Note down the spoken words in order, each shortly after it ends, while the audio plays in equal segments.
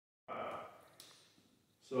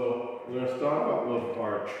So we're going to start out with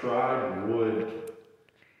our tried wood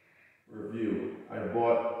review. I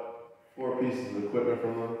bought 4 pieces of equipment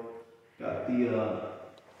from them. Got the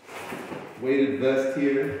weighted vest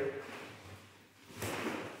here,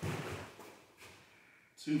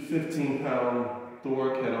 2 15-pound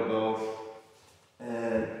Thor kettlebells,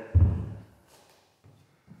 and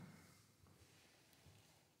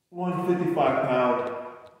 1 55-pound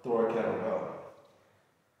Thor kettlebell.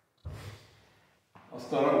 I'll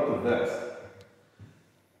start out with the vest.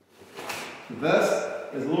 The vest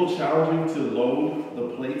is a little challenging to load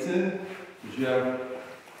the plates in because you have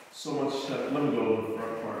so much. Let me go to the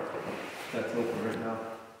front part. That's open right now.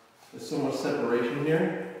 There's so much separation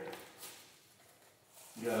here.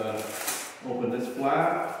 You gotta open this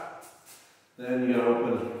flap, then you gotta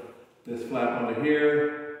open this flap under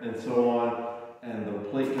here, and so on, and the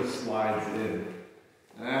plate just slides in.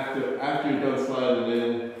 And after you're done sliding it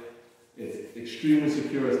in, it's extremely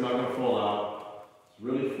secure. It's not gonna fall out. It's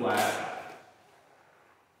really flat.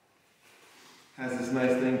 Has this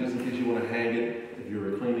nice thing just in case you want to hang it if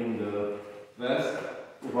you're cleaning the vest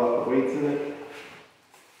without the weights in it.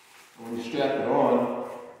 When you strap it on,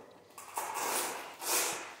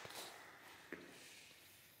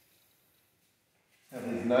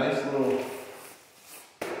 have these nice little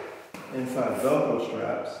inside Velcro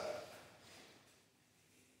straps.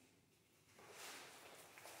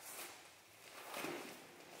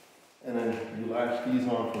 And then you latch these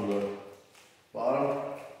on from the bottom.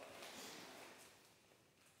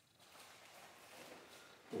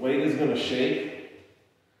 The weight is going to shake,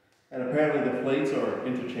 and apparently the plates are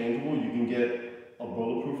interchangeable. You can get a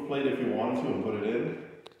bulletproof plate if you wanted to and put it in.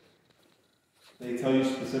 They tell you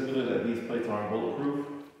specifically that these plates aren't bulletproof.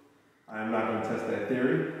 I'm not going to test that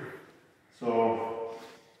theory. So,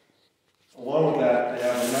 along with that, they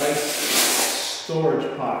have a nice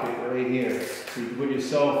storage pocket right here. So you can put your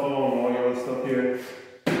cell phone and all your other stuff here.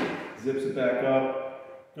 Zips it back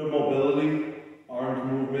up. Good mobility, arm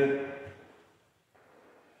movement.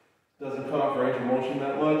 Doesn't cut off range of motion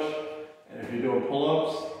that much. And if you're doing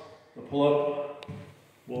pull-ups, the pull-up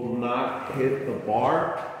will not hit the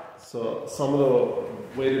bar. So some of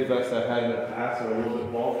the weighted vests I've had in the past are a little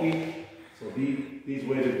bit bulky. So these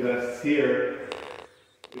weighted vests here,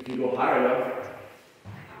 if you go high enough,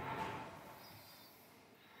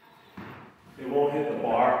 it won't hit the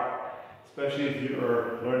bar, especially if you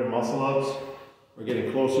are learning muscle ups or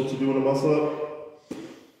getting closer to doing a muscle up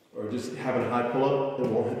or just having a high pull-up. It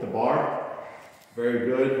won't hit the bar. Very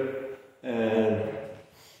good, and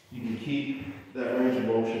you can keep that range of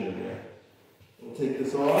motion in there. We'll take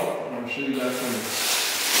this off, and I'll show you guys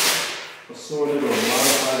some assorted or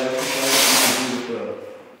modified exercises you can do with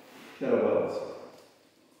the kettlebells.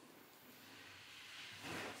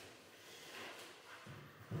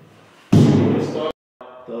 We're going to start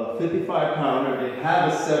the 55-pounder. They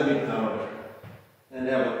have a 70-pounder, and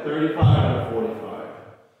they have a 35 and a 45.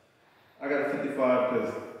 I got a 55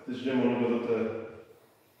 because this gym only goes up to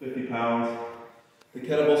 50 pounds. The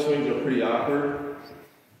kettlebell swings are pretty awkward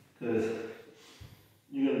because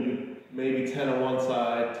you're going to do maybe 10 on one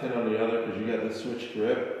side, 10 on the other because you got the switch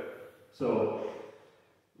grip. So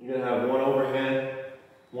you're going to have one overhand,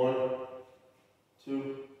 1,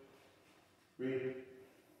 2, 3,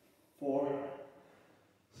 4,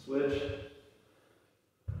 switch,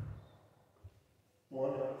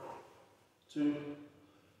 1, 2,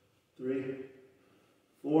 3,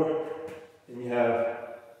 4, and you have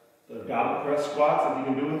the goblet press squats that you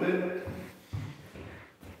can do with it.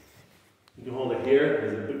 You can hold it here.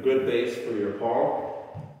 There's a good base for your palm.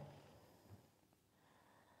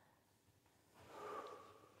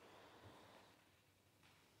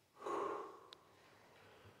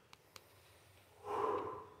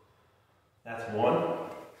 That's 1.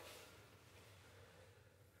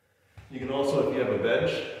 You can also, if you have a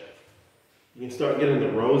bench, you can start getting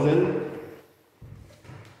the rows in.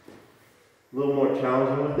 A little more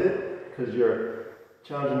challenging with it because you're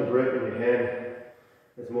challenging the grip in your hand.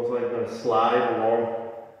 It's most likely going to slide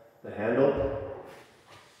along the handle.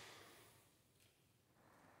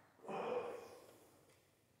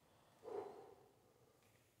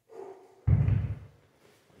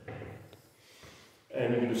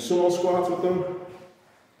 And you can do sumo squats with them.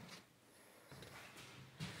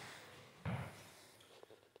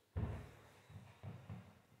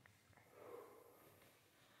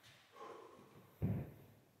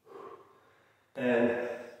 And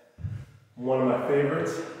one of my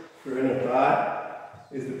favorites for inner thigh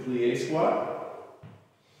is the plie squat.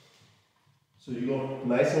 So you go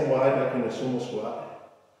nice and wide like in a sumo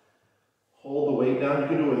squat. Hold the weight down. You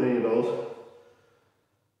can do it with any of those.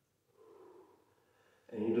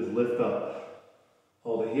 And you just lift up.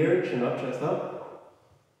 Hold it here, chin up, chest up,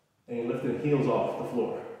 and you're lifting heels off the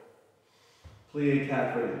floor. Plie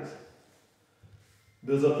calf raises.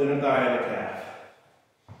 Builds up the inner thigh and the calf.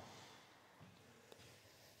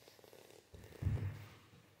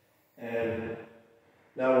 And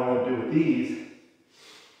now what I want to do with these,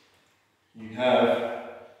 you have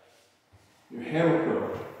your hammer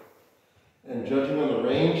curl. And judging on the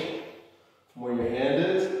range from where your hand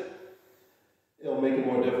is, it'll make it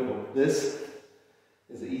more difficult. This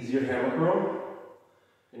is an easier hammer curl,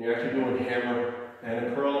 and you're actually doing hammer and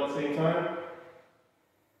a curl at the same time.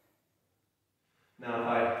 Now if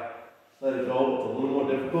I let it go, it's a little more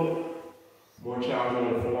difficult, more challenging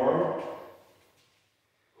on the forearm.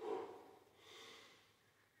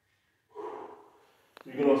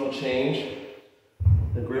 You can also change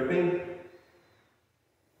the gripping.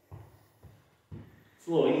 It's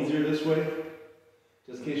a little easier this way,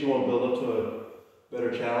 just in case you want to build up to a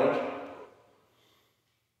better challenge.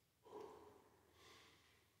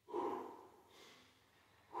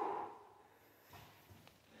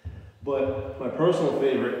 But my personal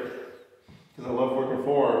favorite, because I love working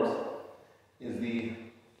forearms, is the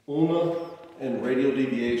ulna and radial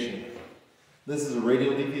deviation. This is a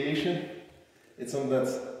radial deviation. It's something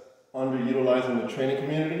that's underutilized in the training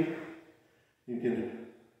community. You can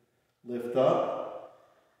lift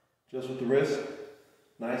up, just with the wrist,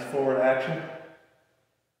 nice forward action.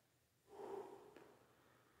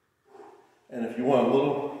 And if you want a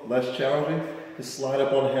little less challenging, just slide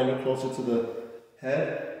up on the handle closer to the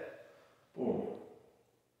head. Boom.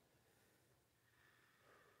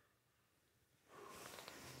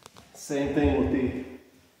 Same thing with the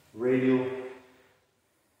radial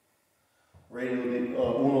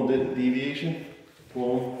ulnar deviation.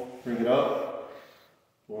 Boom, bring it up.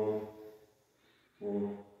 Boom,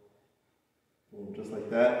 boom, boom, just like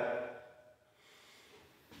that.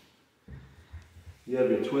 You have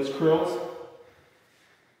your twist curls.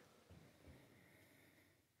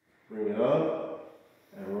 Bring it up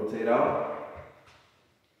and rotate out.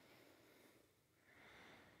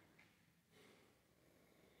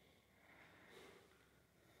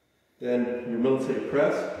 Then your military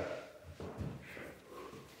press.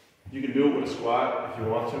 You can do it with a squat if you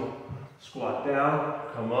want to. Squat down,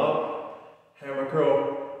 come up, hammer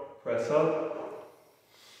curl, press up.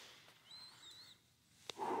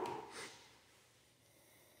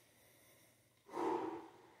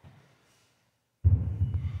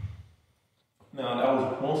 Now that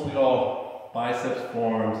was mostly all biceps,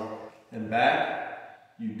 forearms, and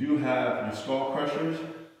back. You do have your skull crushers.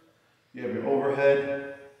 You have your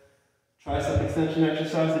overhead tricep extension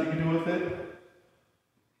exercise that you can do with it.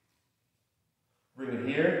 Bring it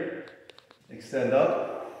here, extend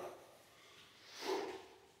up.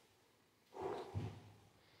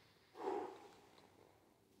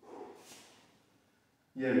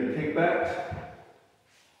 You have your kickbacks.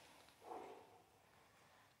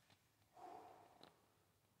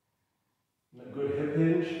 A good hip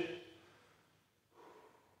hinge.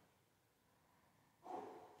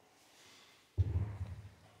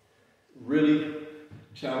 Really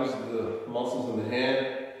challenges the muscles in the hand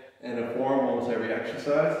and the forearm almost every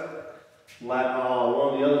exercise. One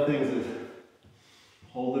of the other things is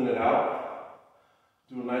holding it out.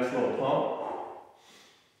 Do a nice little pump.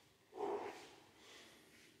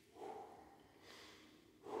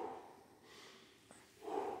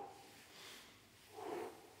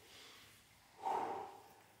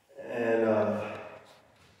 And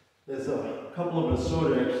there's a couple of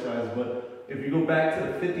assorted exercises, but if you go back to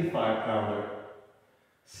the 55 pounder,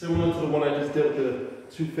 similar to the one I just did with the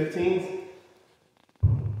 215s,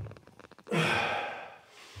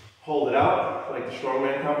 hold it out like the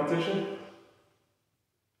strongman competition,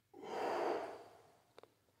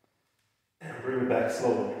 and bring it back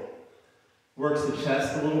slowly. Works the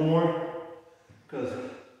chest a little more, because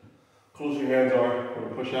close your hands are when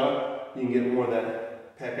you push out, you can get more of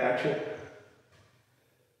that pec action.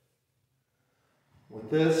 With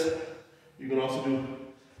this, you can also do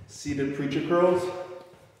seated preacher curls.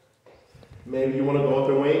 Maybe you want to go up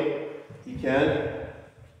in weight, you can,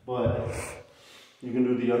 but you can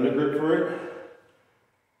do the undergrip for it.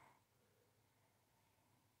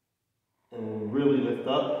 And really lift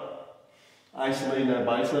up, isolating that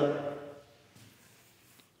bicep.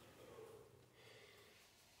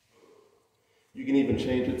 You can even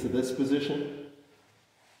change it to this position.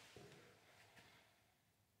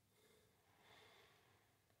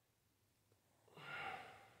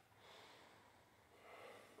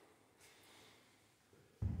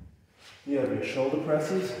 You have your shoulder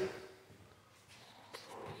presses,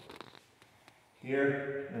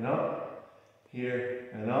 here and up,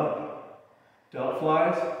 delt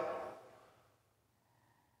flies.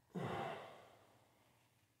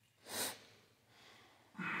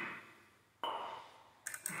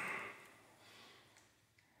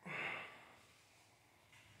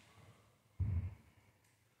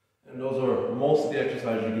 And those are most of the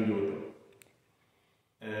exercises you can do with them.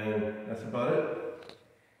 And that's about it.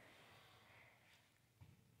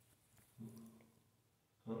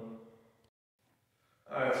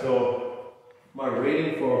 Alright, so my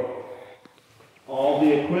rating for all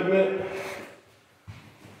the equipment,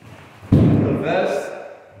 the vest,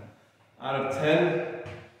 out of 10,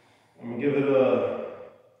 I'm gonna give it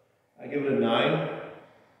a 9,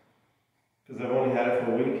 because I've only had it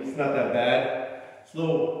for a week. It's not that bad. It's a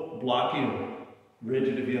little blocky and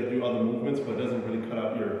rigid if you have to do other movements, but it doesn't really cut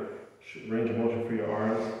out your range of motion for your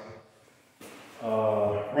arms.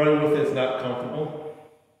 Running with it's not comfortable.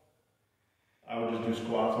 I would just do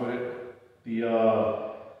squats with it. The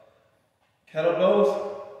kettlebells,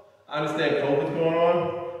 I understand COVID's going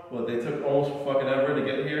on, but they took almost fucking ever to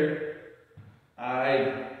get here.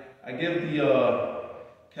 I give the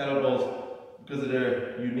kettlebells, because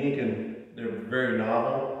they're unique and they're very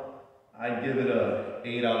novel, I give it a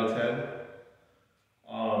 8 out of 10.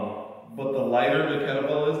 But the lighter the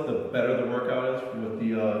kettlebell is, the better the workout is with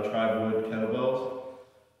the tri-wood kettlebells.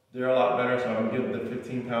 They're a lot better, so I'm gonna give the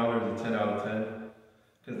 15 pounders a 10 out of 10.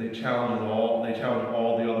 Because they challenge all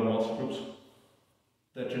the other muscle groups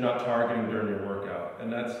that you're not targeting during your workout.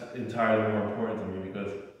 And that's entirely more important to me,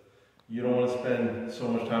 because you don't want to spend so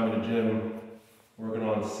much time in the gym working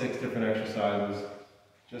on 6 different exercises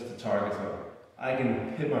just to target something. I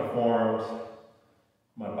can hit my forearms,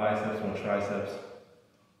 my biceps, my triceps.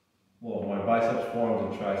 Well, my biceps, forearms,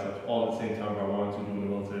 and triceps all at the same time if I wanted to do the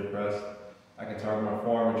military press. I can target my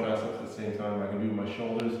forearm and triceps at the same time. I can do my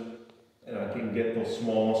shoulders, and I can get those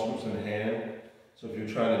small muscle groups in the hand. So if you're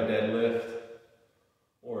trying to deadlift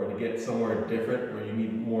or to get somewhere different where you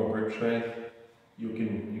need more grip strength, you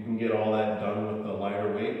can get all that done with the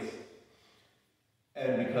lighter weights.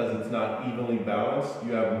 And because it's not evenly balanced,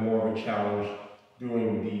 you have more of a challenge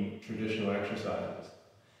doing the traditional exercises.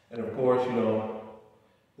 And of course, you know,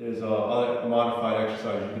 there's other modified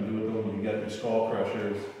exercises you can do with them. You got your skull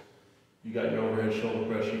crushers, you got your overhead shoulder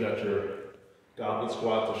press, you got your goblet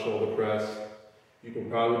squat to shoulder press. You can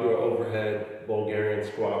probably do an overhead Bulgarian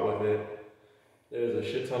squat with it. There's a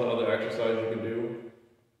shit ton of other exercises you can do.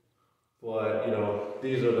 But you know,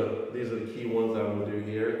 these are the key ones I'm gonna do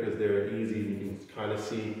here, because they're easy. You can kind of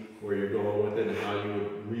see where you're going with it and how you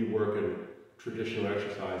would rework a traditional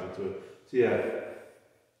exercise into it. So yeah,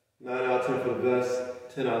 9 out of 10 for the vest,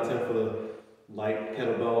 10 out of 10 for the light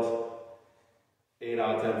kettlebells, 8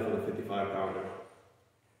 out of 10 for the 55 pounder.